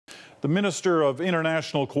The Minister of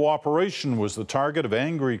International Cooperation was the target of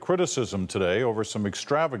angry criticism today over some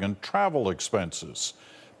extravagant travel expenses.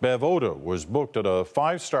 Bev Oda was booked at a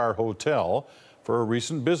five-star hotel for a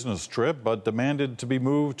recent business trip, but demanded to be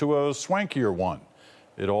moved to a swankier one.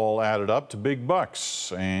 It all added up to big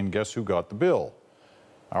bucks, and guess who got the bill?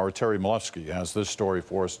 Our Terry Malewski has this story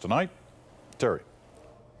for us tonight. Terry.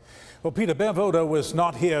 Well, Peter, Bev Oda was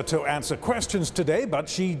not here to answer questions today, but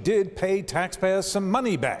she did pay taxpayers some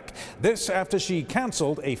money back. This after she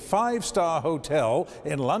cancelled a five-star hotel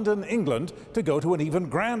in London, England, to go to an even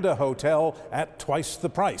grander hotel at twice the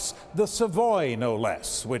price, the Savoy no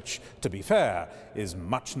less, which, to be fair, is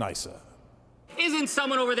much nicer. Isn't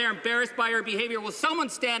someone over there embarrassed by her behavior? Will someone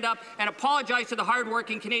stand up and apologize to the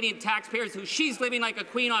hardworking Canadian taxpayers who she's living like a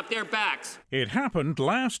queen off their backs? It happened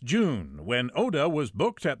last June when Oda was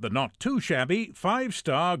booked at the not-too-shabby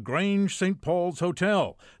five-star Grange St. Paul's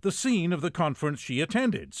Hotel, the scene of the conference she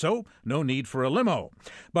attended, so no need for a limo.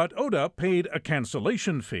 But Oda paid a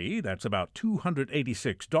cancellation fee, that's about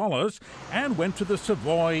 $286, and went to the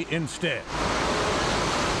Savoy instead.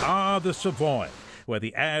 The Savoy, where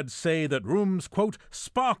the ads say that rooms, quote,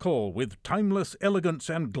 sparkle with timeless elegance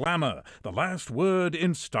and glamour, the last word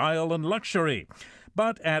in style and luxury.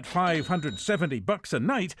 But at $570 a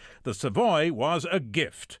night, the Savoy was a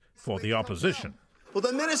gift for the opposition. Will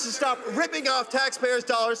the minister stop ripping off taxpayers'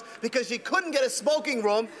 dollars because she couldn't get a smoking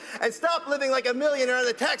room and stop living like a millionaire on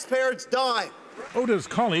the taxpayers' dime? Oda's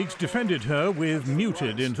colleagues defended her with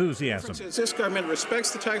muted enthusiasm. This government respects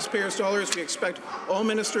the taxpayers' dollars. We expect all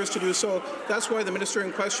ministers to do so. That's why the minister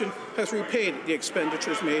in question has repaid the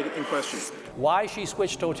expenditures made in question. Why she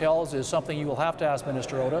switched hotels is something you will have to ask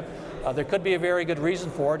Minister Oda. There could be a very good reason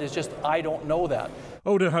for it. It's just I don't know that.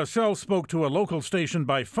 Oda herself spoke to a local station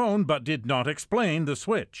by phone but did not explain the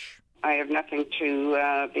switch. I have nothing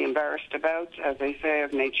to be embarrassed about. As I say,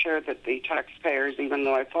 I've made sure that the taxpayers, even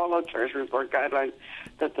though I followed Treasury Board guidelines,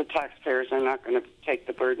 that the taxpayers are not going to take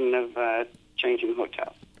the burden of changing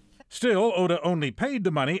hotels. Still, Oda only paid the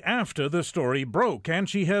money after the story broke, and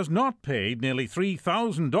she has not paid nearly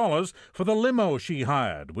 $3,000 for the limo she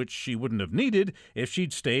hired, which she wouldn't have needed if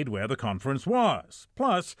she'd stayed where the conference was.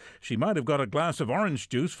 Plus, she might have got a glass of orange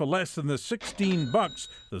juice for less than the $16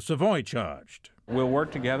 the Savoy charged. We'll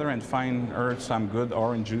work together and find her some good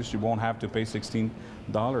orange juice. You won't have to pay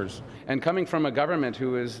 $16. And coming from a government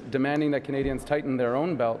who is demanding that Canadians tighten their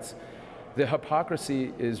own belts, the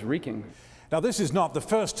hypocrisy is reeking. Now, this is not the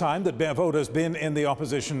first time that Bev Oda's been in the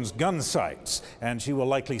opposition's gun sights, and she will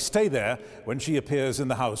likely stay there when she appears in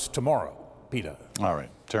the House tomorrow. Peter. All right.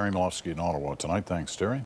 Terry Malewski in Ottawa tonight. Thanks, Terry.